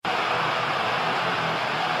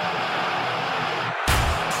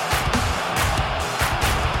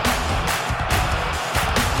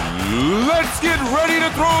Let's get ready to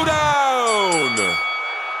throw down!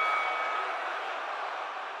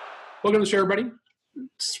 Welcome to the show, everybody.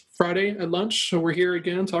 It's Friday at lunch, so we're here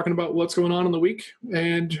again talking about what's going on in the week.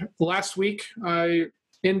 And last week, I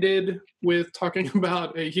ended with talking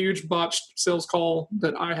about a huge botched sales call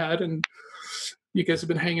that I had, and you guys have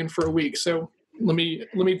been hanging for a week. So let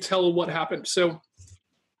me tell what happened. So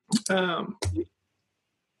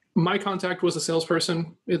my contact was a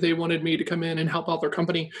salesperson. They wanted me to come in and help out their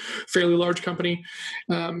company, fairly large company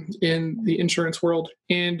in the insurance world.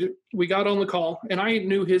 And we got on the call, and I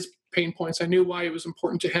knew his pain points. I knew why it was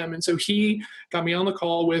important to him. And so he got me on the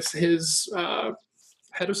call with his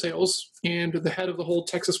head of sales and the head of the whole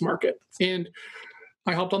Texas market. And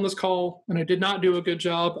I hopped on this call, and I did not do a good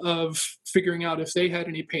job of figuring out if they had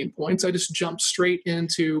any pain points. I just jumped straight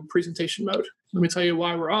into presentation mode. Let me tell you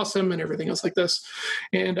why we're awesome and everything else like this.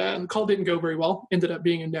 And the call didn't go very well, ended up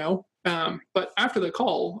being a no. But after the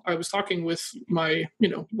call, I was talking with my,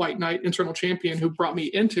 white knight internal champion who brought me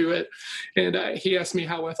into it. And he asked me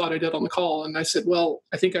how I thought I did on the call. And I said, well,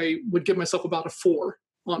 I think I would give myself about a 4,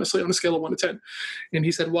 honestly, on a scale of 1 to 10. And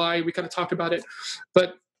he said, why? We kind of talked about it.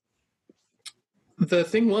 But the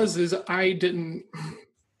thing is I didn't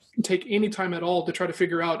take any time at all to try to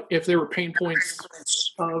figure out if there were pain points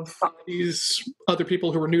of these other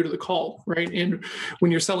people who were new to the call, right? And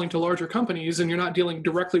when you're selling to larger companies and you're not dealing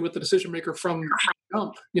directly with the decision maker from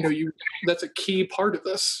jump, that's a key part of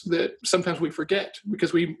this that sometimes we forget,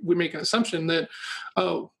 because we make an assumption that,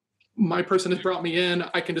 oh, my person has brought me in,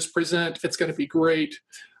 I can just present, it's going to be great.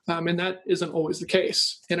 And that isn't always the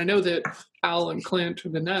case. And I know that Al and Clint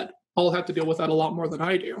and Annette all have to deal with that a lot more than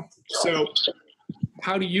I do. So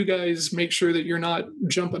how do you guys make sure that you're not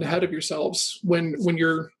jumping ahead of yourselves when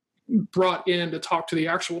you're brought in to talk to the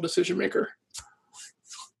actual decision maker?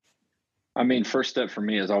 I mean, first step for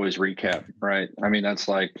me is always recap, right? I mean, that's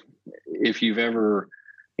like, if you've ever,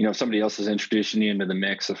 somebody else is introducing you into the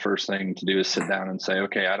mix, the first thing to do is sit down and say,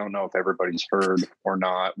 okay, I don't know if everybody's heard or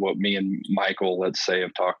not what me and Michael, let's say,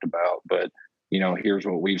 have talked about, but here's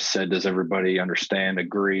what we've said. Does everybody understand,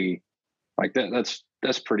 agree? Like that's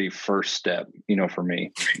pretty first step, for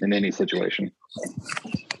me in any situation.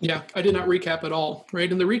 Yeah, I did not recap at all, right?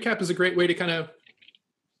 And the recap is a great way to kind of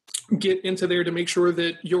get into there to make sure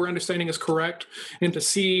that your understanding is correct and to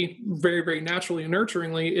see very, very naturally and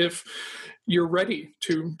nurturingly if you're ready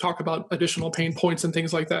to talk about additional pain points and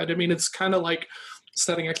things like that. I mean, it's kind of like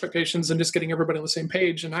setting expectations and just getting everybody on the same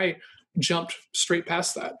page. And I jumped straight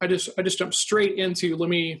past that. I just jumped straight into, let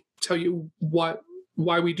me tell you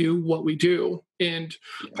why we do what we do. And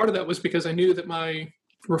part of that was because I knew that my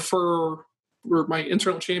referrer or my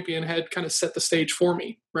internal champion had kind of set the stage for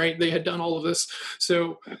me, right? They had done all of this.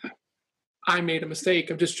 So I made a mistake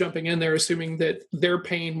of just jumping in there, assuming that their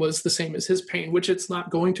pain was the same as his pain, which it's not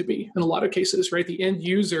going to be in a lot of cases, right? The end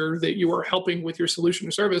user that you are helping with your solution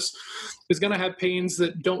or service is going to have pains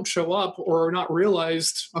that don't show up or are not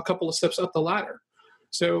realized a couple of steps up the ladder.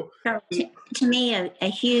 So to me, a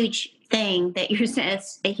huge thing that you're saying,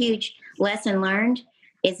 a huge lesson learned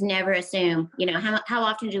is never assume. How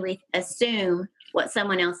often do we assume what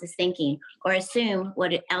someone else is thinking or assume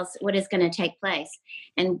what is going to take place?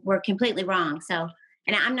 And we're completely wrong. So,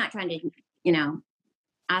 and I'm not trying to,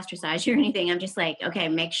 ostracize you or anything. I'm just like, okay,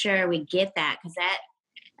 make sure we get that, because that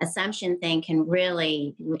assumption thing can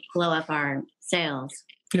really blow up our sales.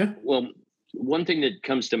 Yeah. Well, one thing that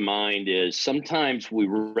comes to mind is sometimes we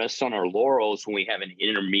rest on our laurels when we have an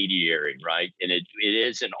intermediary, right? And it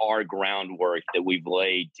isn't our groundwork that we've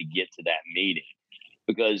laid to get to that meeting.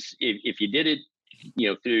 Because if you did it,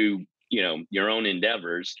 through, your own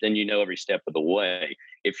endeavors, then every step of the way.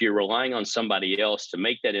 If you're relying on somebody else to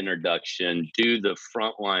make that introduction, do the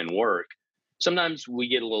frontline work, sometimes we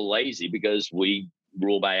get a little lazy because we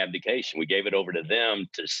rule by abdication. We gave it over to them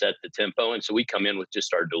to set the tempo. And so we come in with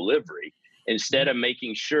just our delivery, instead of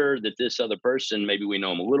making sure that this other person, maybe we know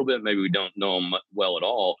them a little bit, maybe we don't know them well at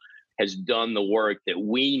all, has done the work that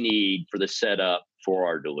we need for the setup for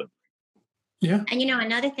our delivery. Yeah. And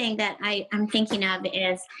another thing that I'm thinking of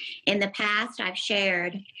is, in the past, I've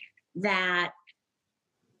shared that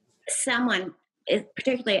someone,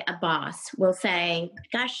 particularly a boss, will say,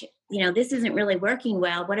 gosh, this isn't really working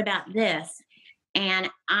well. What about this?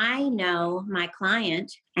 And I know my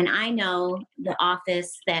client, and I know the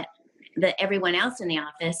office everyone else in the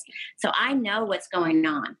office. So I know what's going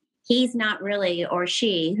on. He's not really, or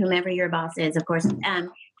she, whomever your boss is, of course,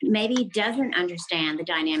 maybe doesn't understand the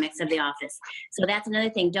dynamics of the office. So that's another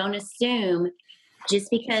thing. Don't assume just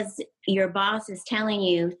because your boss is telling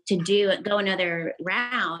you to go another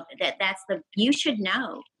route, you should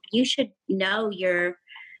know. You should know your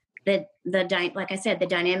like I said, the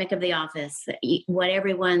dynamic of the office, what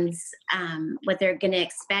everyone's, what they're going to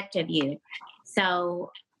expect of you.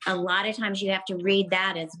 So a lot of times you have to read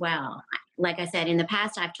that as well. Like I said, in the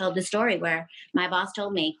past, I've told the story where my boss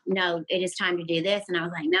told me, no, it is time to do this. And I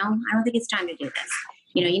was like, no, I don't think it's time to do this.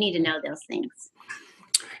 You need to know those things.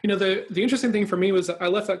 The interesting thing for me was that I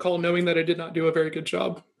left that call knowing that I did not do a very good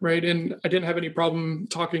job, right? And I didn't have any problem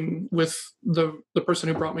talking with the person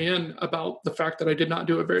who brought me in about the fact that I did not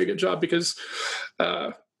do a very good job because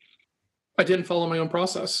I didn't follow my own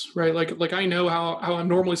process, right? Like I know how I'm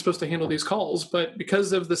normally supposed to handle these calls, but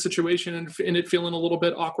because of the situation and it feeling a little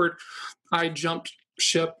bit awkward, I jumped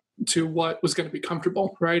ship to what was going to be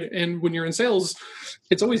comfortable, right? And when you're in sales,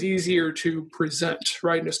 it's always easier to present,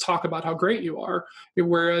 right? And just talk about how great you are.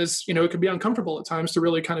 Whereas, it can be uncomfortable at times to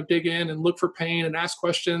really kind of dig in and look for pain and ask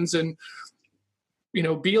questions and,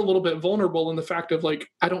 be a little bit vulnerable in the fact of like,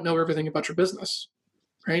 I don't know everything about your business,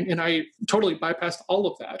 right? And I totally bypassed all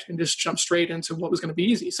of that and just jumped straight into what was going to be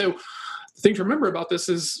easy. So the thing to remember about this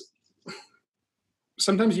is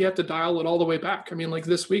sometimes you have to dial it all the way back. I mean, like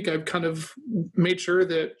this week, I've kind of made sure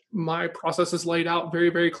that my process is laid out very,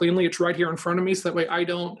 very cleanly. It's right here in front of me. So that way I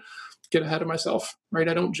don't get ahead of myself, right?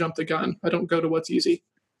 I don't jump the gun. I don't go to what's easy.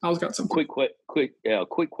 I always got some quick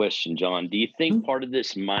question, John. Do you think part of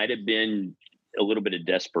this might have been a little bit of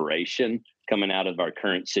desperation coming out of our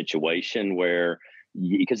current situation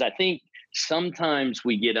because I think sometimes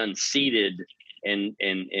we get unseated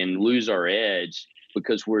and lose our edge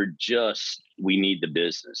because we need the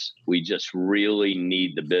business. We just really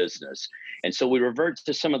need the business. And so we revert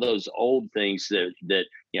to some of those old things that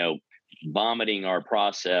vomiting our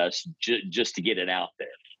process just to get it out there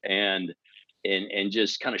and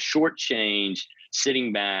just kind of shortchange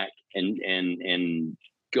sitting back and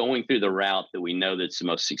going through the route that we know that's the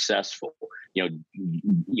most successful,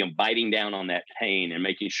 biting down on that pain and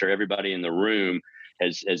making sure everybody in the room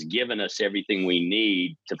has given us everything we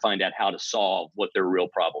need to find out how to solve what their real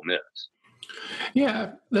problem is.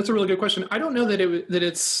 Yeah, that's a really good question. I don't know that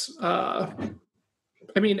it's.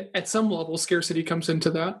 At some level, scarcity comes into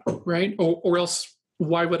that, right? Or else,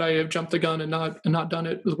 why would I have jumped the gun and not done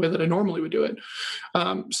it the way that I normally would do it?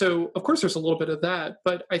 So, of course, there's a little bit of that,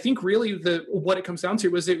 but I think really what it comes down to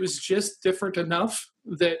was it was just different enough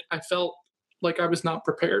that I felt like I was not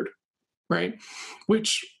prepared, right?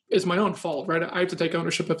 Which is my own fault, right? I have to take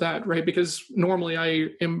ownership of that, right? Because normally I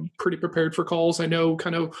am pretty prepared for calls. I know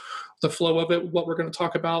kind of the flow of it, what we're going to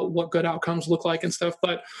talk about, what good outcomes look like and stuff.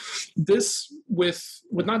 But this with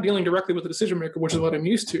not dealing directly with the decision maker, which is what I'm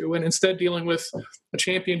used to, and instead dealing with a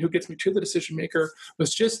champion who gets me to the decision maker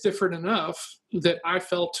was just different enough that I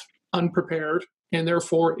felt unprepared and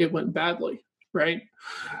therefore it went badly, right?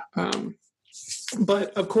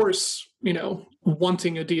 But of course,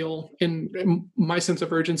 wanting a deal and my sense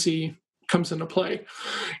of urgency comes into play.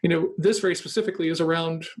 This very specifically is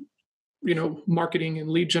around, marketing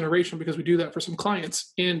and lead generation because we do that for some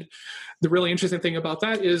clients. And the really interesting thing about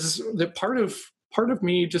that is that part of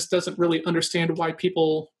me just doesn't really understand why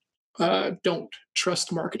people don't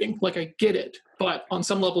trust marketing. Like I get it, but on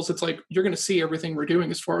some levels it's like, you're going to see everything we're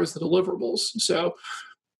doing as far as the deliverables. So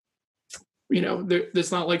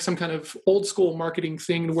there's not like some kind of old school marketing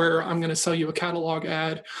thing where I'm going to sell you a catalog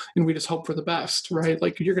ad and we just hope for the best, right?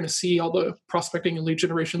 Like you're going to see all the prospecting and lead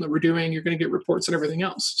generation that we're doing. You're going to get reports and everything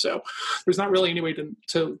else. So there's not really any way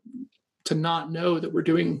to not know that we're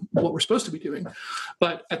doing what we're supposed to be doing.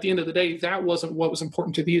 But at the end of the day, that wasn't what was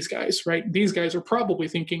important to these guys, right? These guys are probably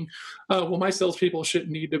thinking, well, my salespeople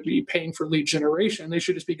shouldn't need to be paying for lead generation. They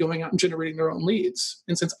should just be going out and generating their own leads.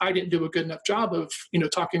 And since I didn't do a good enough job of,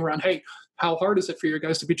 talking around, hey, how hard is it for your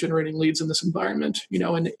guys to be generating leads in this environment?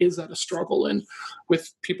 And is that a struggle? And with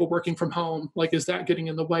people working from home, like, is that getting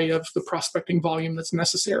in the way of the prospecting volume that's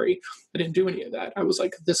necessary? I didn't do any of that. I was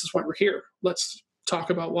like, this is why we're here. Let's talk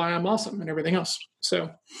about why I'm awesome and everything else. So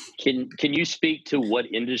can you speak to what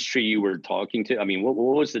industry you were talking to? I mean, what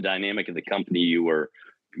was the dynamic of the company you were,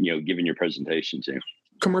 giving your presentation to?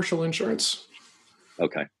 Commercial insurance.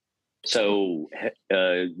 Okay. So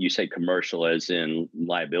you say commercial as in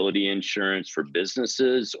liability insurance for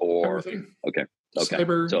businesses or everything. Okay.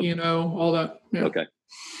 Cyber, so, all that. Yeah. Okay.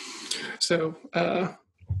 So, but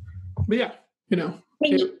yeah,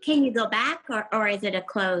 Can you go back or is it a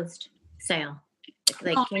closed sale?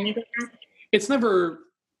 Like, can you go back? It's never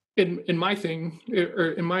in my thing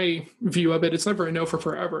or in my view of it. It's never a no for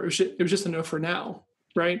forever. It was just a no for now,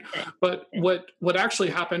 right? But what actually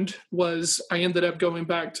happened was I ended up going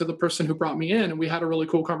back to the person who brought me in, and we had a really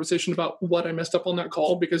cool conversation about what I messed up on that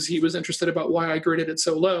call because he was interested about why I graded it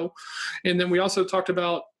so low, and then we also talked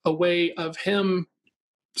about a way of him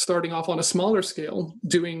starting off on a smaller scale,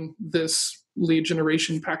 doing this lead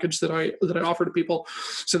generation package that I offer to people,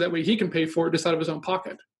 so that way he can pay for it just out of his own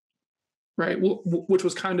pocket. Right. Which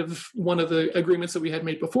was kind of one of the agreements that we had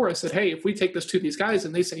made before. I said, hey, if we take this to these guys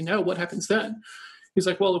and they say no, what happens then? He's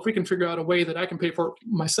like, well, if we can figure out a way that I can pay for it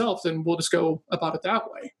myself, then we'll just go about it that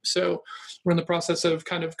way. So we're in the process of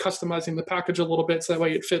kind of customizing the package a little bit, so that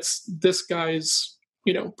way it fits this guy's,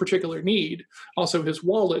 particular need, also his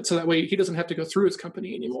wallet, so that way he doesn't have to go through his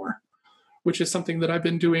company anymore, which is something that I've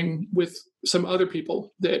been doing with some other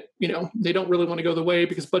people that, they don't really want to go the way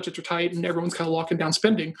because budgets are tight and everyone's kind of locking down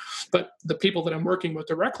spending. But the people that I'm working with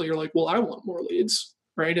directly are like, well, I want more leads,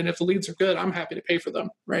 right? And if the leads are good, I'm happy to pay for them,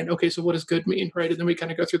 right? Okay, so what does good mean, right? And then we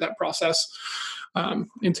kind of go through that process and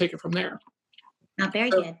take it from there. Very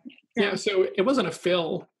good. Yeah, so it wasn't a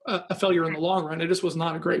failure in the long run. It just was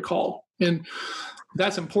not a great call. And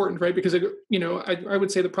that's important, right? Because, I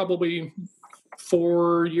would say that probably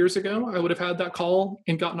 4 years ago, I would have had that call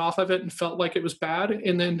and gotten off of it and felt like it was bad,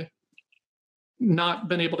 and then not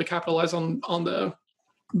been able to capitalize on the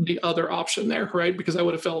other option there, right? Because I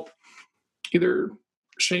would have felt either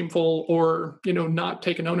shameful or, not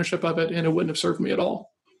taken ownership of it, and it wouldn't have served me at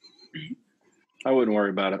all. I wouldn't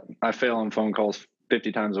worry about it. I fail on phone calls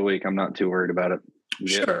 50 times a week. I'm not too worried about it.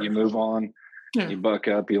 Sure. You move on, you buck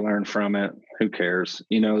up, you learn from it. Who cares?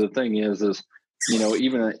 The thing is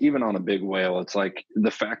even on a big whale, it's like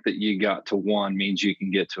the fact that you got to one means you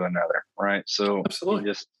can get to another, right? So absolutely,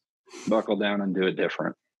 you just buckle down and do it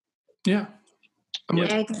different. Yeah.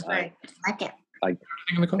 Very good. I like it. I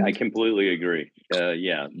completely agree. But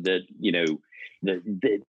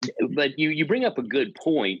you bring up a good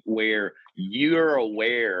point where you're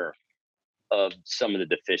aware of some of the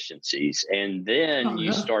deficiencies, and then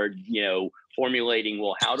you start, formulating,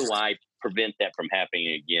 well, how do I prevent that from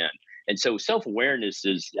happening again? And so self-awareness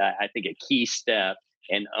is, I think, a key step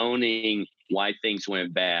in owning why things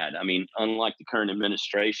went bad. I mean, unlike the current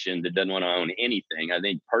administration that doesn't want to own anything, I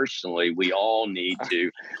think personally we all need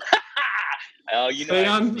to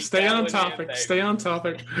stay on topic. Stay on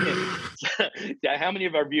topic. How many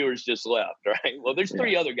of our viewers just left? Right. Well, there's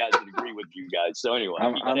 3 other guys that agree with you guys. So anyway,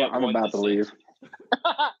 I'm about to leave.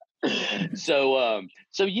 So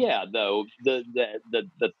yeah, though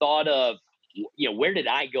the thought of, where did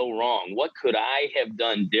I go wrong? What could I have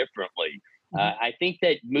done differently? I think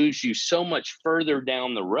that moves you so much further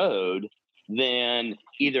down the road than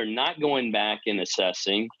either not going back and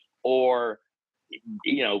assessing, or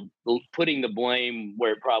putting the blame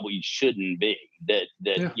where it probably shouldn't be.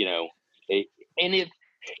 And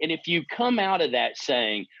if you come out of that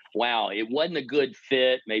saying, wow, it wasn't a good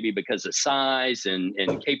fit, maybe because of size and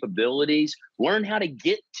capabilities, learn how to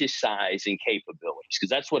get to size and capabilities, because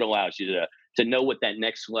that's what allows you to know what that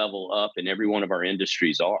next level up in every one of our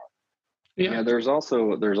industries are. Yeah, there's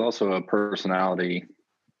also a personality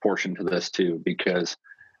portion to this too, because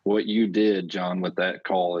what you did, John, with that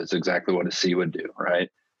call is exactly what a C would do, right?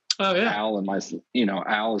 Oh yeah. Al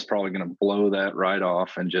is probably going to blow that right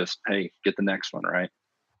off and just, hey, get the next one, right?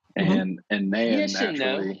 Mm-hmm. And Nan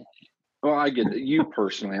naturally. Well, I get it. You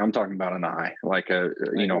personally, I'm talking about an I, like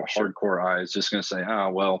hardcore I is just going to say,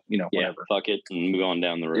 whatever. Yeah, fuck it and move on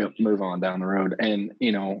down the road. Move on down the road. And,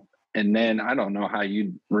 and then I don't know how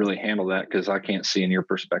you really handle that, because I can't see in your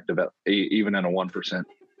perspective, even in a 1%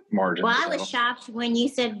 margin. Well, I was shocked when you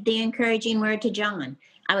said the encouraging word to John.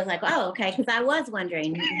 I was like, oh, okay. Because I was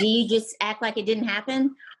wondering, do you just act like it didn't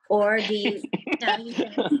happen? Or do you,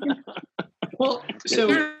 Well, so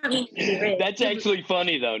that's actually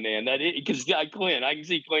funny though, Nan. That because Clint, I can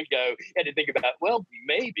see Clint go, had to think about, well,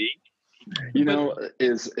 maybe.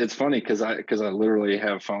 It's funny because I literally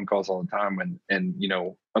have phone calls all the time, and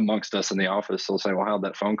amongst us in the office, they'll say, well, how'd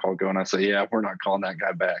that phone call go? And I say, yeah, we're not calling that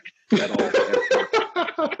guy back at all.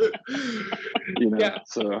 Yeah.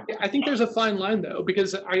 So I think there's a fine line though,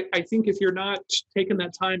 because I think if you're not taking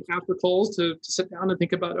that time after calls to sit down and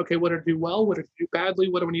think about, okay, what did I do well? What did I do badly?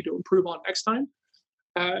 What do I need to improve on next time?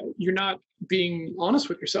 You're not being honest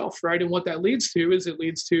with yourself, right? And what that leads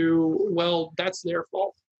to, well, that's their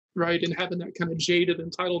fault, right? And having that kind of jaded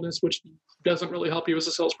entitledness, which doesn't really help you as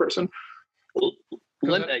a salesperson. Well,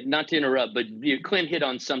 not to interrupt, but Clint hit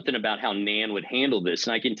on something about how Nan would handle this.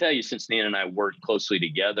 And I can tell you, since Nan and I worked closely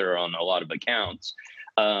together on a lot of accounts,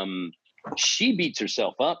 she beats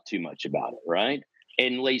herself up too much about it, right?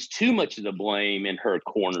 And lays too much of the blame in her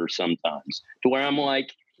corner sometimes, to where I'm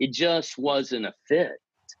like, it just wasn't a fit.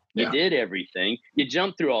 You did everything. You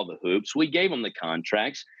jumped through all the hoops. We gave them the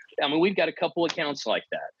contracts. I mean, we've got a couple accounts like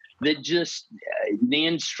that just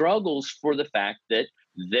Nan struggles for the fact that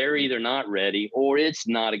they're either not ready or it's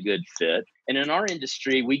not a good fit. And in our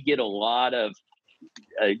industry, we get a lot of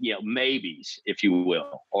maybes, if you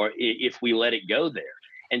will, or if we let it go there.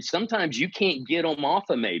 And sometimes you can't get them off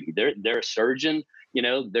a maybe. They're a surgeon.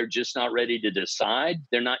 They're just not ready to decide.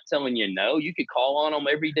 They're not telling you no. You could call on them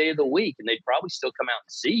every day of the week and they'd probably still come out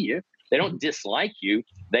and see you. They don't dislike you.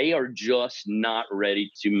 They are just not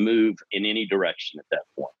ready to move in any direction at that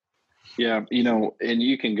point. Yeah. And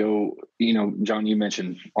you can go, John, you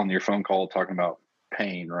mentioned on your phone call talking about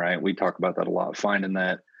pain, right? We talk about that a lot, finding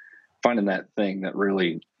that thing that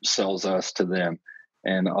really sells us to them.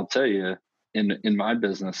 And I'll tell you, in my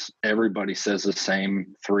business, everybody says the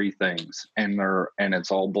same three things, and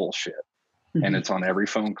it's all bullshit. Mm-hmm. And it's on every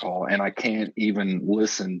phone call. And I can't even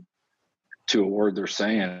listen to a word they're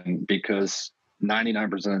saying because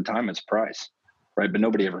 99% of the time it's price, right? But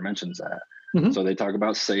nobody ever mentions that. Mm-hmm. So they talk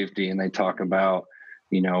about safety and they talk about,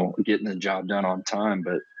 getting the job done on time.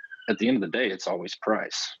 But at the end of the day, it's always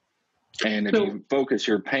price. And if you focus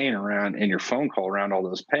your pain around in your phone call around all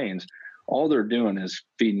those pains, all they're doing is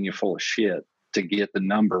feeding you full of shit to get the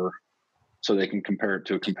number so they can compare it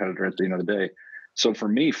to a competitor at the end of the day. So for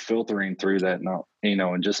me, filtering through that,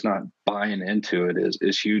 and just not buying into it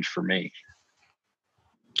is huge for me.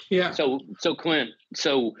 Yeah. So Clint,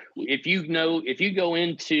 if you go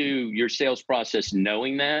into your sales process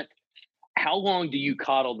knowing that, how long do you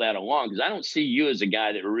coddle that along? Because I don't see you as a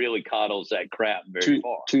guy that really coddles that crap very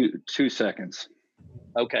far. 2 seconds.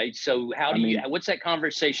 Okay. So what's that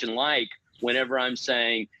conversation like whenever I'm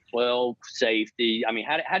saying, well, safety? I mean,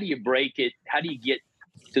 how do you break it? How do you get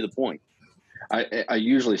to the point? I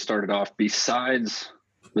usually started off besides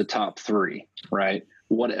the top three, right?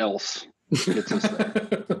 What else gets us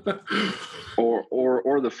there?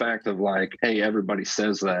 or the fact of like, hey, everybody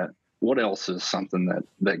says that. What else is something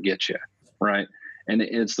that gets you, right? And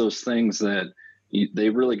it's those things that they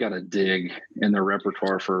really got to dig in their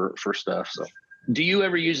repertoire for stuff. So, do you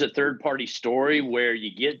ever use a third-party story where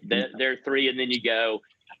you get their three and then you go,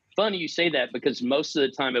 funny you say that because most of the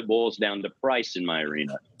time it boils down to price in my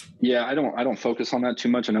arena. Yeah, I don't focus on that too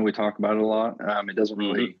much. I know we talk about it a lot. It doesn't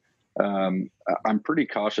really. I'm pretty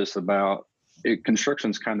cautious about it.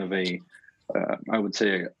 Construction's kind of I would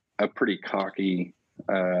say a pretty cocky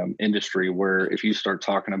industry where if you start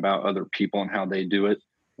talking about other people and how they do it,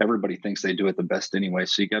 everybody thinks they do it the best anyway.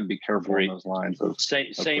 So you got to be careful in those lines.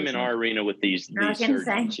 Same in our arena with these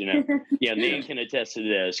surgeons, Yeah, Nan can attest to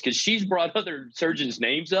this because she's brought other surgeons'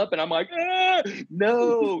 names up, and I'm like,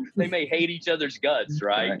 no, they may hate each other's guts,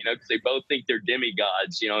 right? Because they both think they're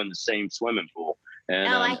demigods, in the same swimming pool. And,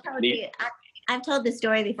 I told you, I've told the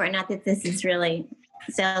story before. Not that this is really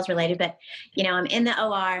sales related, but I'm in the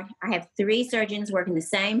OR. I have 3 surgeons working the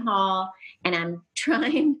same hall, and I'm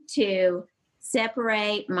trying to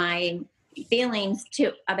separate my feelings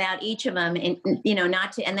about each of them, and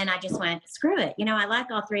not to. And then I just went, screw it. I like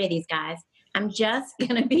all 3 of these guys. I'm just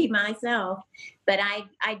gonna be myself. But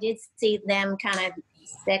I did see them kind of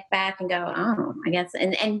step back and go, oh, I guess.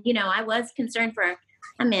 And I was concerned for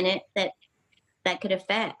a minute that could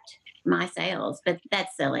affect my sales, but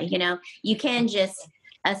that's silly. You can just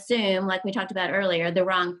assume, like we talked about earlier, the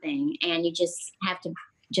wrong thing, and you just have to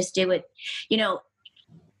just do it.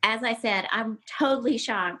 As I said, I'm totally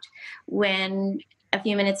shocked when a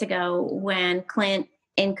few minutes ago when Clint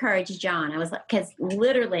encouraged John. I was like, because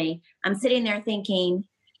literally I'm sitting there thinking,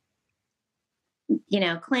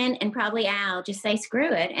 Clint and probably Al just say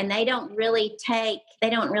screw it, and they don't really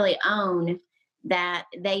own that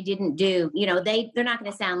they didn't do. They're not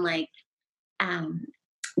going to sound like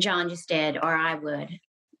John just did, or I would,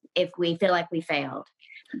 if we feel like we failed.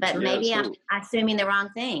 But maybe I'm assuming the wrong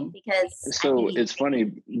thing because. So it's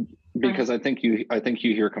funny because I think you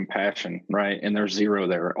hear compassion, right? And there's 0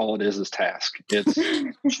 there. All it is task. It's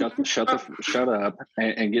shut up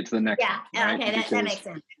and get to the next. Yeah. One, right? Okay. That makes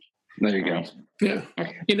sense. There you go. Yeah.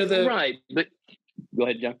 Okay. Right. But go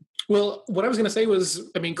ahead, John. Well, what I was going to say was,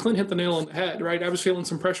 Clint hit the nail on the head, right? I was feeling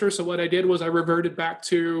some pressure. So what I did was I reverted back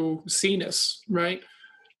to C-ness, right?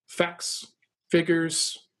 Facts,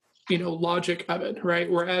 figures, logic of it, right?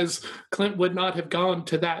 Whereas Clint would not have gone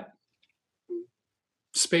to that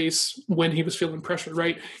space when he was feeling pressure,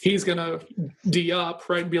 right? He's going to D up,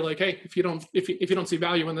 right? And be like, hey, if you don't see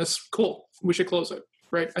value in this, cool, we should close it.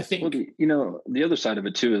 Right. I think, the other side of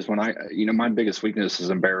it too is when my biggest weakness is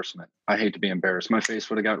embarrassment. I hate to be embarrassed. My face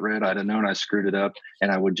would have got red. I'd have known I screwed it up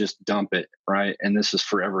and I would just dump it. Right. And this is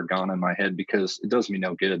forever gone in my head because it does me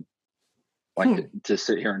no good. To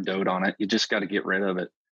sit here and dote on it. You just got to get rid of it.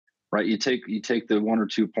 Right. You take the 1 or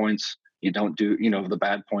 2 points. You don't do, the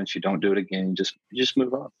bad points. You don't do it again. You just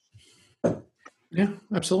move on. Yeah,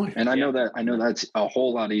 absolutely. And I know that's a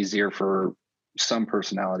whole lot easier for some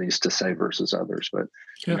personalities to say versus others, but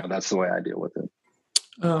that's the way I deal with it.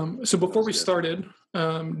 So before we started,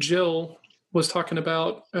 Jill was talking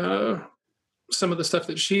about some of the stuff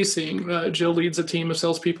that she's seeing. Jill leads a team of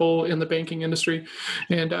salespeople in the banking industry,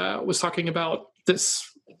 and was talking about this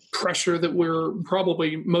pressure that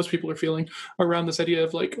most people are feeling around this idea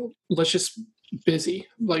of like, let's just busy,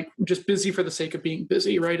 like just busy for the sake of being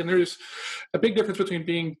busy, right? And there's a big difference between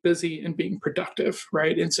being busy and being productive,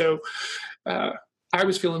 right? And so I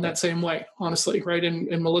was feeling that same way, honestly, right?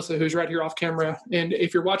 And Melissa, who's right here off camera, and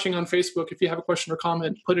if you're watching on Facebook, if you have a question or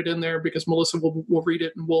comment, put it in there because Melissa will read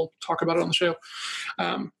it and we'll talk about it on the show.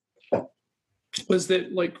 Was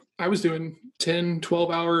that like I was doing 10,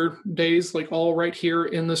 12-hour days, like all right here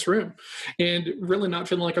in this room, and really not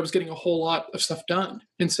feeling like I was getting a whole lot of stuff done.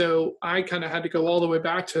 And so I kind of had to go all the way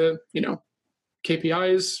back to,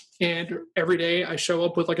 KPIs. And every day I show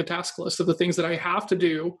up with like a task list of the things that I have to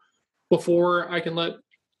do before I can let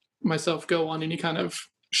myself go on any kind of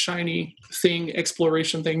shiny thing,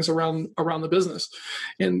 exploration things around the business.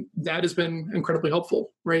 And that has been incredibly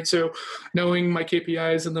helpful, right? So knowing my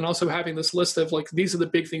KPIs and then also having this list of like, these are the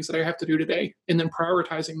big things that I have to do today. And then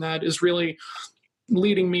prioritizing that is really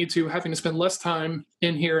leading me to having to spend less time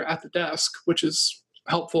in here at the desk, which is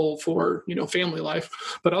helpful for, family life,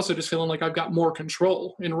 but also just feeling like I've got more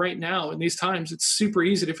control. And right now in these times, it's super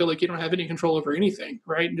easy to feel like you don't have any control over anything,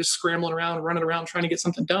 right? And just scrambling around, running around, trying to get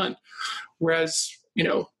something done. Whereas,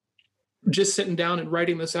 just sitting down and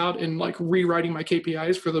writing this out and like rewriting my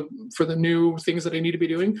KPIs for the new things that I need to be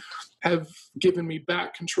doing have given me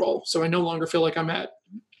back control. So I no longer feel like I'm at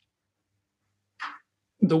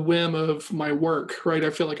the whim of my work, right?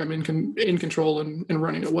 I feel like I'm in control and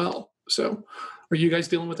running it well. So are you guys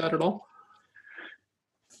dealing with that at all?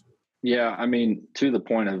 Yeah, I mean, to the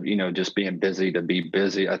point of, just being busy to be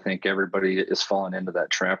busy, I think everybody is falling into that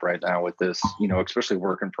trap right now with this, especially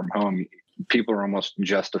working from home. People are almost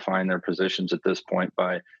justifying their positions at this point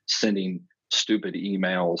by sending stupid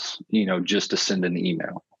emails, just to send an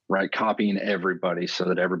email, right? Copying everybody so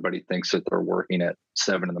that everybody thinks that they're working at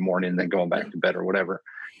 7 a.m. and then going back to bed or whatever.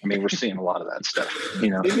 I mean, we're seeing a lot of that stuff,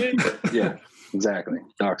 Yeah, exactly.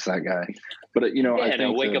 Doc's that guy. But, I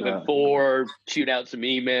think wake up at 4, shoot out some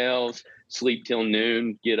emails, sleep till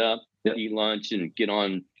noon, get up, eat lunch, and get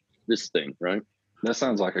on this thing, right? That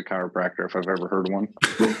sounds like a chiropractor if I've ever heard one.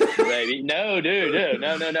 Baby. No, dude.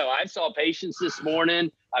 No. I saw patients this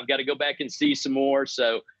morning. I've got to go back and see some more.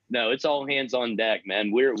 So, no, it's all hands on deck,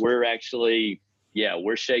 man. We're actually,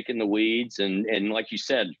 we're shaking the weeds. And like you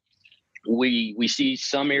said, we see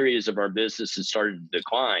some areas of our business has started to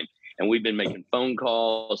decline. And we've been making phone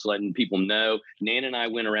calls, letting people know. Nan and I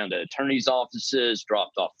went around to attorneys' offices,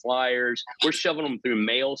 dropped off flyers. We're shoving them through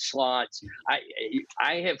mail slots.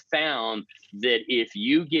 I have found that if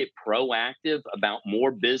you get proactive about more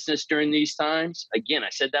business during these times, again, I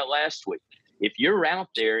said that last week, if you're out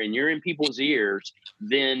there and you're in people's ears,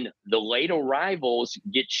 then the late arrivals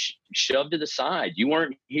get shoved to the side. You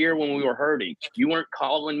weren't here when we were hurting. You weren't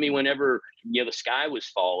calling me whenever the sky was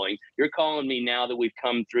falling. You're calling me now that we've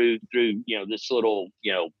come through this little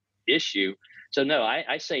issue. So no,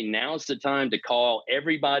 I say now's the time to call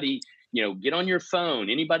everybody. Get on your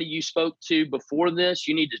phone. Anybody you spoke to before this,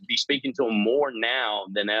 you need to be speaking to them more now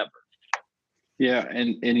than ever. Yeah.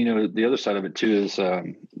 And the other side of it too is,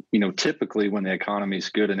 typically when the economy's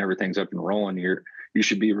good and everything's up and rolling, you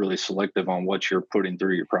should be really selective on what you're putting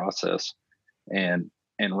through your process. And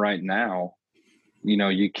right now,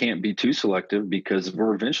 you can't be too selective because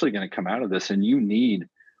we're eventually going to come out of this and you need,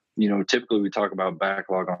 typically we talk about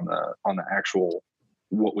backlog on the actual,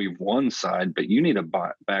 what we've won side, but you need a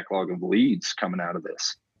backlog of leads coming out of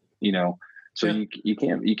this, So you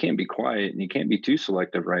can't be quiet and you can't be too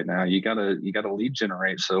selective right now. You gotta lead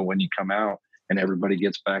generate. So when you come out and everybody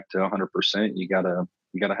gets back to 100%, you gotta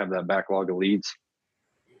have that backlog of leads.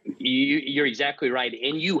 You're exactly right.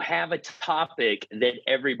 And you have a topic that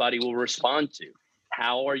everybody will respond to.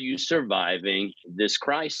 How are you surviving this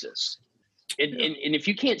crisis? And if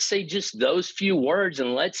you can't say just those few words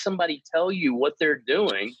and let somebody tell you what they're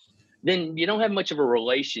doing, then you don't have much of a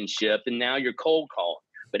relationship. And now you're cold calling.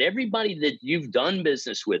 But everybody that you've done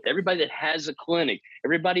business with, everybody that has a clinic,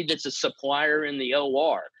 everybody that's a supplier in the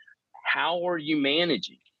OR, how are you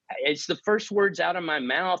managing? It's the first words out of my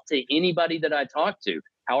mouth to anybody that I talk to.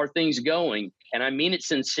 How are things going? And I mean it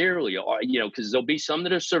sincerely, because there'll be some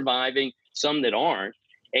that are surviving, some that aren't.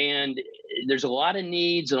 And there's a lot of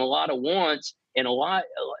needs and a lot of wants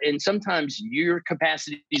and sometimes your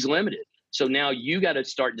capacity is limited. So now you got to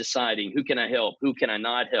start deciding, who can I help? Who can I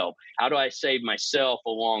not help? How do I save myself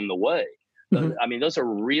along the way? Mm-hmm. I mean, those are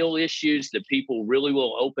real issues that people really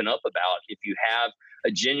will open up about if you have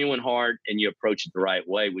a genuine heart and you approach it the right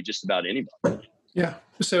way with just about anybody. Yeah.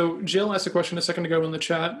 So Jill asked a question a second ago in the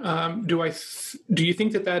chat. Do you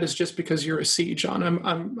think that is just because you're a C,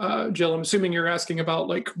 John? Jill, I'm assuming you're asking about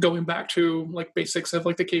like going back to like basics of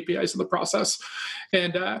like the KPIs of the process.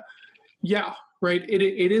 And yeah, right.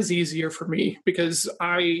 It is easier for me because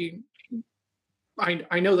I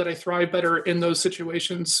know that I thrive better in those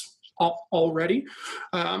situations already.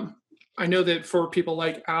 I know that for people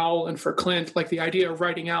like Al and for Clint, like the idea of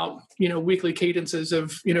writing out, weekly cadences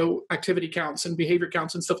of, activity counts and behavior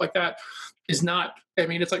counts and stuff like that is not, I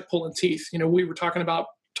mean, it's like pulling teeth. We were talking about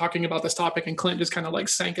this topic and Clint just kind of like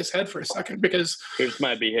sank his head for a second because here's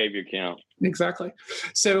my behavior count. Exactly.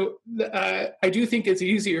 So I do think it's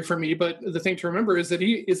easier for me, but the thing to remember is that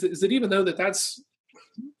even though that's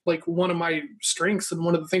like one of my strengths and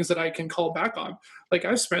one of the things that I can call back on, like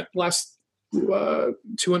I've spent last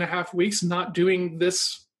 2.5 weeks not doing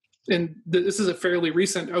this, and this is a fairly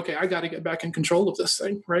recent, okay, I got to get back in control of this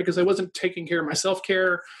thing, right? Because I wasn't taking care of my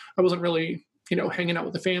self-care. I wasn't really hanging out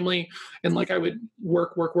with the family, and like I would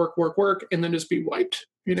work and then just be wiped,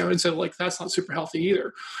 and so like that's not super healthy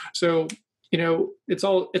either. So it's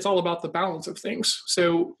all about the balance of things.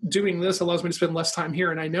 So doing this allows me to spend less time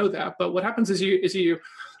here, and I know that. But what happens is you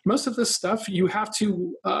most of this stuff you have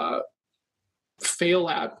to fail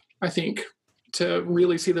at, I think, to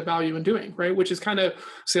really see the value in doing, right? Which is kind of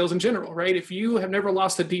sales in general, right? If you have never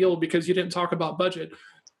lost a deal because you didn't talk about budget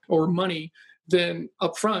or money, then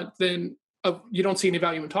upfront, then you don't see any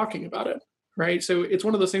value in talking about it, right? So it's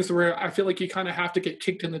one of those things where I feel like you kind of have to get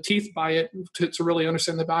kicked in the teeth by it to really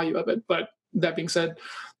understand the value of it. But that being said,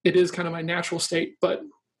 it is kind of my natural state, but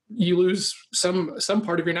you lose some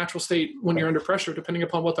part of your natural state when you're under pressure, depending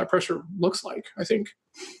upon what that pressure looks like, I think.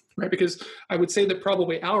 Right, because I would say that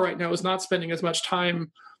probably Al right now is not spending as much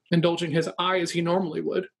time indulging his eye as he normally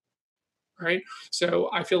would, right? So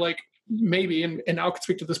I feel like maybe, and Al could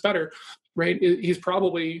speak to this better, right? He's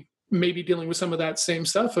probably maybe dealing with some of that same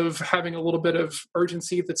stuff of having a little bit of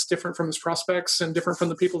urgency that's different from his prospects and different from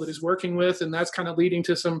the people that he's working with, and that's kind of leading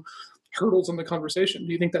to some hurdles in the conversation.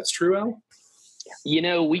 Do you think that's true, Al?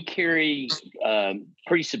 We carry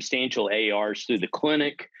pretty substantial ARs through the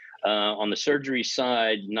clinic. On the surgery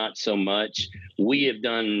side, not so much. We have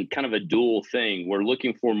done kind of a dual thing. We're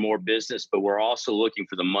looking for more business, but we're also looking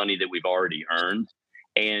for the money that we've already earned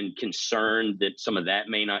and concerned that some of that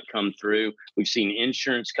may not come through. We've seen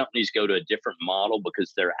insurance companies go to a different model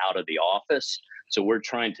because they're out of the office. So we're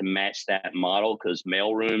trying to match that model because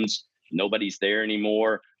mail rooms, nobody's there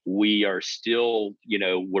anymore. We are still,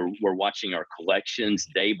 we're watching our collections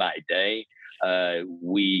day by day.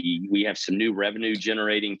 We have some new revenue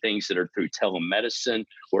generating things that are through telemedicine.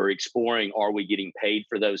 We're exploring, are we getting paid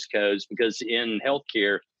for those codes? Because in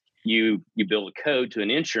healthcare, you build a code to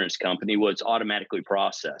an insurance company, well, it's automatically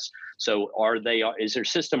processed. So is their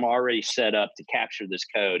system already set up to capture this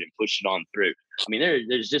code and push it on through? I mean,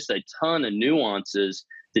 there's just a ton of nuances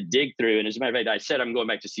to dig through. And as a matter of fact, I said I'm going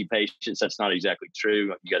back to see patients. That's not exactly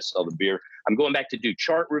true. You guys saw the beer. I'm going back to do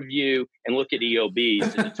chart review and look at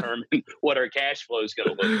EOBs to determine what our cash flow is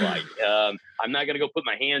going to look like. I'm not going to go put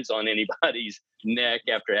my hands on anybody's neck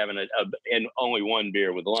after having and only one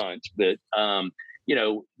beer with lunch. But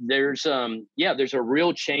there's a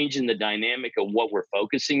real change in the dynamic of what we're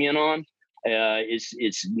focusing in on.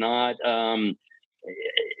 It's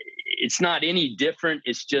not any different.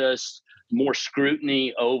 It's just more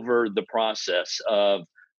scrutiny over the process of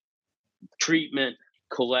treatment,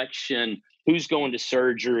 collection, who's going to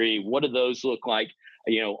surgery, what do those look like?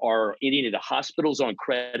 Are any of the hospitals on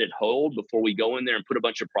credit hold before we go in there and put a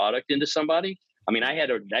bunch of product into somebody? I mean, I had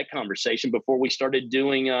that conversation before we started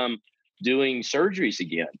doing surgeries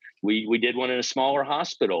again. We did one in a smaller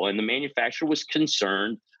hospital, and the manufacturer was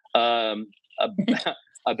concerned about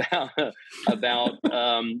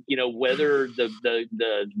whether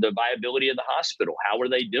the viability of the hospital, how are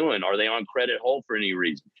they doing? Are they on credit hold for any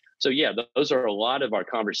reason? So yeah, those are a lot of our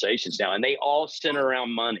conversations now, and they all center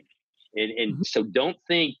around money. And so don't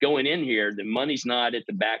think going in here that money's not at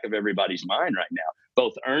the back of everybody's mind right now,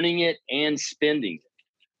 both earning it and spending it.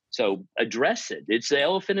 So address it. It's the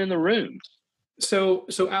elephant in the room. So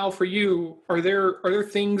Al, for you, are there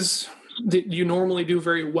things that you normally do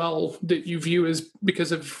very well that you view as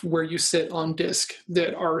because of where you sit on DISC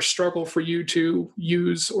that are a struggle for you to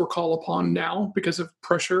use or call upon now because of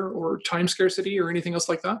pressure or time scarcity or anything else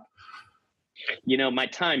like that? My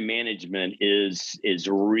time management is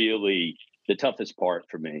really the toughest part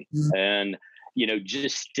for me. Mm-hmm. And,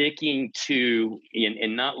 just sticking to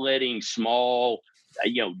and not letting small,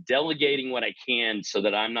 delegating what I can so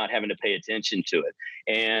that I'm not having to pay attention to it,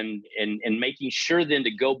 and making sure then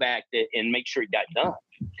to go back and make sure it got done,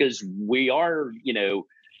 because we are,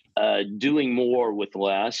 doing more with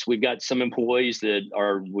less. We've got some employees that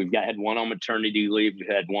had one on maternity leave.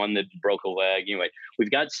 We had one that broke a leg. Anyway,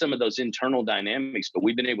 we've got some of those internal dynamics, but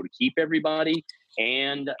we've been able to keep everybody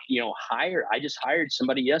and, I just hired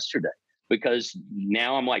somebody yesterday because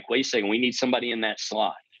now I'm like, wait a second, we need somebody in that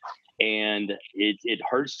slot. And it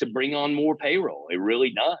hurts to bring on more payroll. It really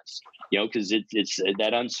does, because it's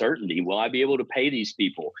that uncertainty. Will I be able to pay these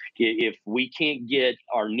people? If we can't get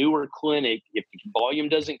our newer clinic, if the volume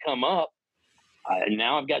doesn't come up,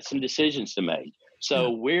 now I've got some decisions to make. So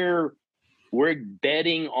we're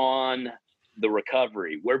betting on the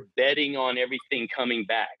recovery. We're betting on everything coming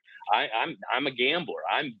back. I'm a gambler.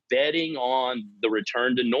 I'm betting on the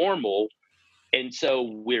return to normal. And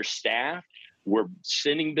so we're staffed. We're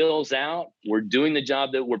sending bills out. We're doing the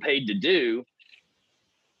job that we're paid to do.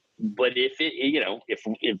 But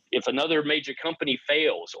if another major company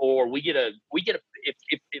fails, or if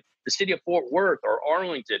the city of Fort Worth or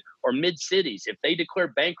Arlington or mid cities, if they declare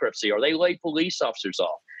bankruptcy or they lay police officers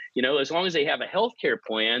off, as long as they have a healthcare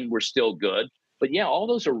plan, we're still good. But yeah, all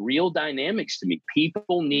those are real dynamics to me.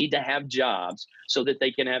 People need to have jobs so that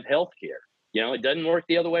they can have healthcare. It doesn't work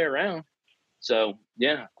the other way around. So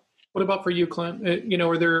yeah. What about for you, Clint?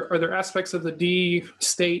 Are there aspects of the D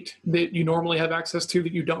state that you normally have access to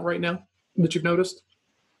that you don't right now that you've noticed?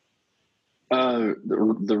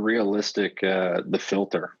 The realistic, the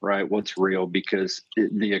filter, right? What's real, because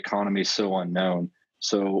the economy is so unknown.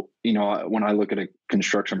 So, when I look at a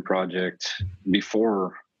construction project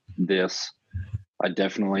before this, I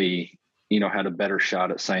definitely, had a better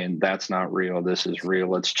shot at saying that's not real. This is real.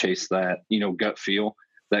 Let's chase that, gut feel.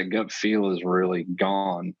 That gut feel is really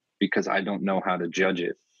gone, because I don't know how to judge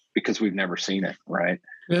it because we've never seen it. Right.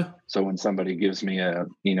 Yeah. So when somebody gives me a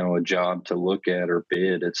job to look at or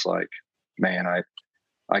bid, it's like, man,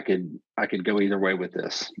 I could go either way with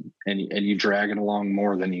this, and you drag it along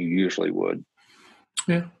more than you usually would.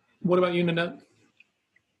 Yeah. What about you, Nanette?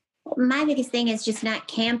 My biggest thing is just not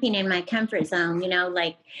camping in my comfort zone.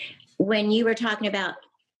 Like when you were talking about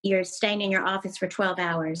you're staying in your office for 12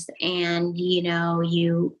 hours and,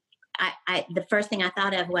 the first thing I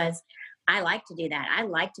thought of was, I like to do that. I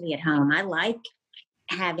like to be at home. I like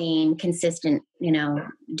having consistent,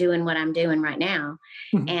 doing what I'm doing right now.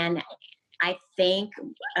 Mm-hmm. And I think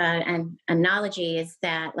an analogy is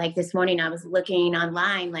that, like this morning I was looking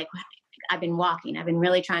online, like I've been walking. I've been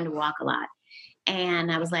really trying to walk a lot.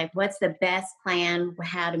 And I was like, what's the best plan for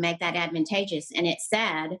how to make that advantageous? And it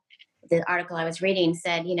said, the article I was reading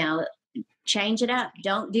said, change it up.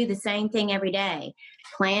 Don't do the same thing every day.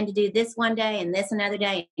 Plan to do this one day and this another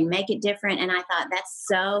day and make it different. And I thought that's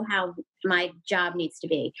so how my job needs to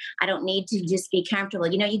be. I don't need to just be comfortable.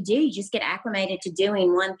 You just get acclimated to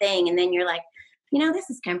doing one thing. And then you're like, this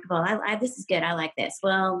is comfortable. This is good. I like this.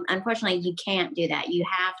 Well, unfortunately, you can't do that. You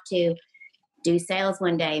have to do sales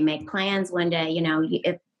one day, make plans one day,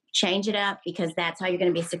 change it up, because that's how you're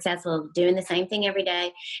going to be successful, doing the same thing every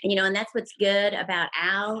day. And, and that's what's good about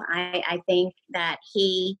Al. I think that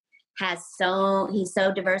he's so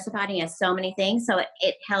diversified. He has so many things. So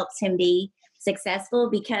it helps him be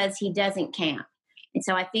successful because he doesn't camp. And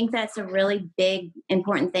so I think that's a really big,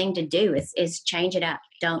 important thing to do is change it up.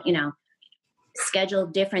 Don't, schedule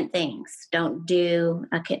different things. Don't do,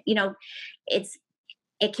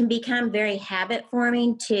 it can become very habit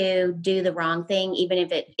forming to do the wrong thing, even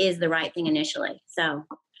if it is the right thing initially. So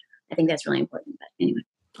I think that's really important. But anyway.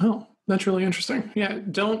 Oh, that's really interesting. Yeah.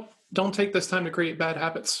 Don't take this time to create bad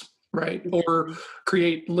habits, right? Or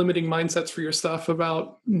create limiting mindsets for your stuff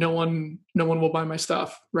about no one will buy my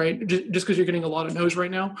stuff, right? Just because you're getting a lot of no's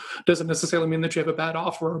right now doesn't necessarily mean that you have a bad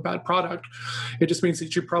offer or a bad product. It just means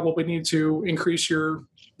that you probably need to increase your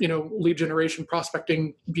lead generation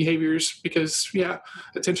prospecting behaviors, because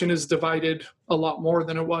attention is divided a lot more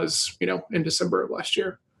than it was, in December of last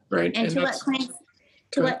year. Right. And to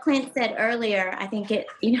what Clint said earlier, I think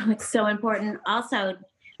it's so important. Also,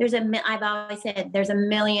 I've always said there's a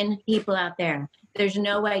million people out there. There's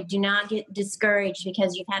no way. Do not get discouraged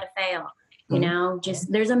because you've had a fail.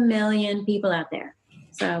 Mm-hmm. There's a million people out there.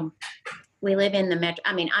 So we live in the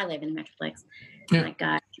I live in the Metroplex. Yeah. My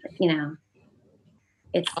God,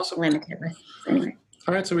 it's awesome. Limited. Anyway.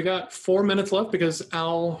 All right, so we got 4 minutes left because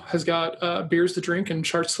Al has got beers to drink and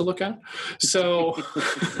charts to look at. So,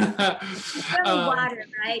 water,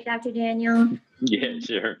 right, Dr. Daniel? Yeah,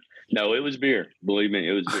 sure. No, it was beer. Believe me,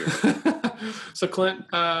 it was beer. So, Clint,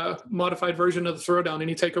 modified version of the throwdown.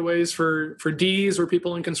 Any takeaways for Ds or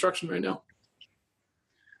people in construction right now?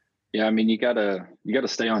 Yeah, you gotta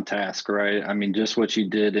stay on task, right? Just what you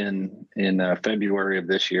did in February of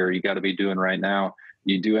this year, you got to be doing right now.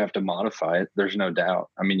 You do have to modify it. There's no doubt.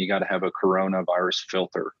 You got to have a coronavirus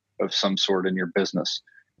filter, of some sort in your business.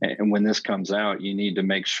 And when this comes out, you need to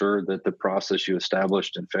make sure that the process you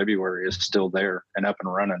established in February is still there and up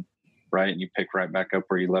and running, right? And you pick right back up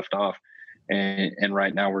where you left off. And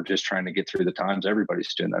right now we're just trying to get through the times.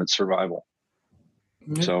 Everybody's doing that. It's survival.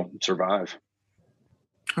 Yeah. So survive.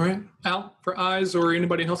 All right. Al, for eyes or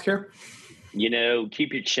anybody in healthcare?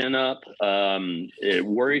 Keep your chin up.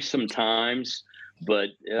 Worrisome times, but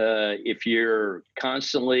if you're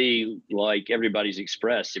constantly, like everybody's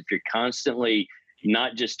expressed, if you're constantly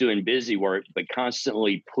not just doing busy work, but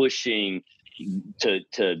constantly pushing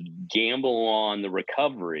to gamble on the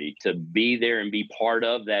recovery, to be there and be part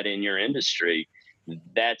of that in your industry,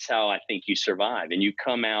 that's how I think you survive. And you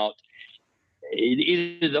come out,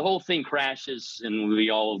 either the whole thing crashes and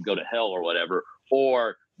we all go to hell or whatever,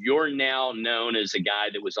 or you're now known as a guy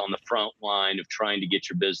that was on the front line of trying to get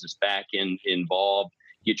your business back involved,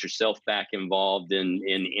 get yourself back involved in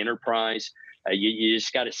enterprise. You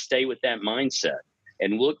just got to stay with that mindset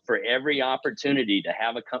and look for every opportunity to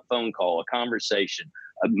have a phone call, a conversation,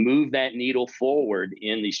 move that needle forward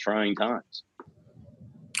in these trying times.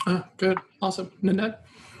 Good. Awesome. Nanette?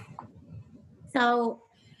 So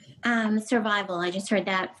survival, I just heard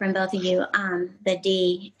that from both of you, the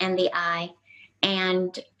D and the I.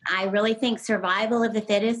 And I really think survival of the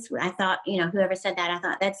fittest, I thought, whoever said that, I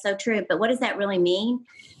thought that's so true. But what does that really mean?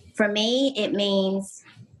 For me, it means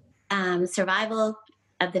survival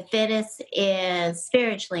of the fittest is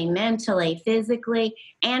spiritually, mentally, physically,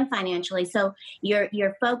 and financially. So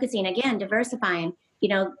you're focusing, again, diversifying,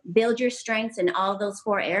 build your strengths in all those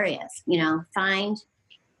 4 areas,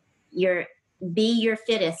 be your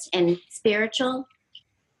fittest and spiritual.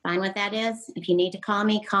 Find what that is. If you need to call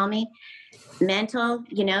me, call me. Mental,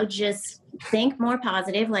 just think more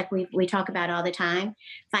positive, like we talk about all the time.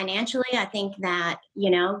 Financially, I think that,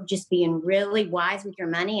 just being really wise with your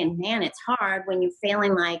money. And man, it's hard when you're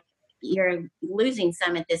feeling like you're losing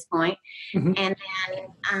some at this point. Mm-hmm. And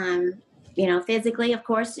then, physically, of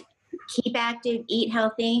course, keep active, eat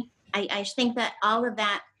healthy. I think that all of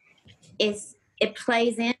that it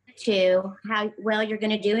plays into how well you're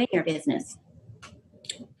going to do in your business.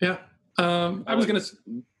 Yeah. I was going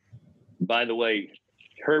to... By the way,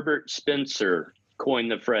 Herbert Spencer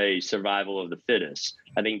coined the phrase survival of the fittest.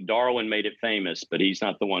 I think Darwin made it famous, but he's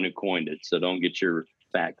not the one who coined it. So don't get your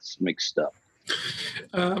facts mixed up.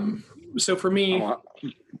 So for me,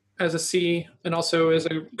 as a C and also as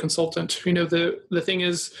a consultant, the thing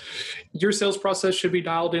is your sales process should be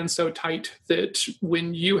dialed in so tight that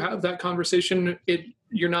when you have that conversation,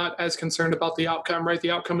 you're not as concerned about the outcome, right?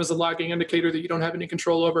 The outcome is a lagging indicator that you don't have any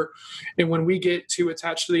control over. And when we get too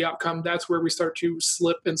attached to the outcome, that's where we start to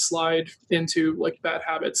slip and slide into like bad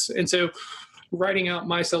habits. And so writing out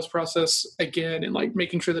my sales process again and like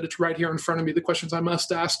making sure that it's right here in front of me, the questions I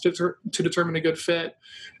must ask to determine a good fit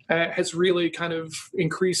has really kind of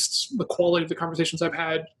increased the quality of the conversations I've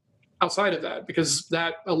had outside of that, because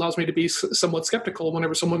that allows me to be somewhat skeptical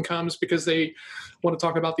whenever someone comes because they want to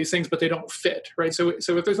talk about these things, but they don't fit, right? So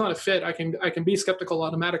if there's not a fit, I can be skeptical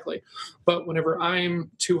automatically. But whenever I'm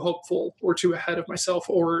too hopeful or too ahead of myself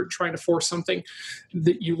or trying to force something,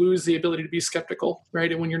 that you lose the ability to be skeptical,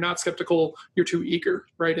 right? And when you're not skeptical, you're too eager,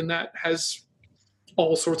 right? And that has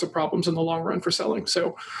all sorts of problems in the long run for selling.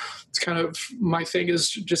 So it's kind of my thing is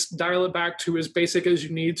just dial it back to as basic as you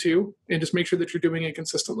need to and just make sure that you're doing it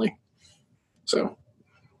consistently. So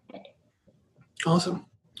awesome.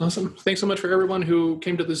 Thanks so much for everyone who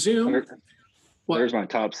came to the Zoom. There's my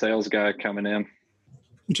top sales guy coming in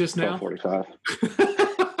just now. 45.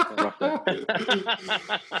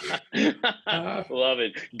 Love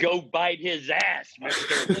it. Go bite his ass.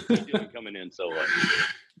 What's he doing coming in so late?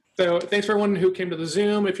 So thanks for everyone who came to the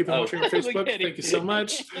Zoom. If you've been watching on Facebook, thank you so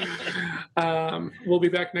much. We'll be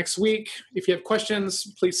back next week. If you have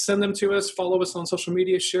questions, please send them to us. Follow us on social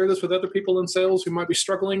media. Share this with other people in sales who might be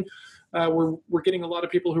struggling. We're getting a lot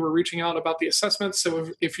of people who are reaching out about the assessments.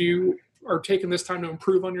 So if you are taking this time to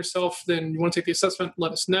improve on yourself, then you want to take the assessment,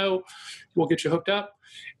 let us know. We'll get you hooked up,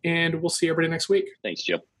 and we'll see everybody next week. Thanks,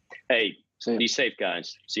 Joe. Hey, be safe,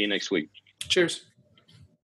 guys. See you next week. Cheers.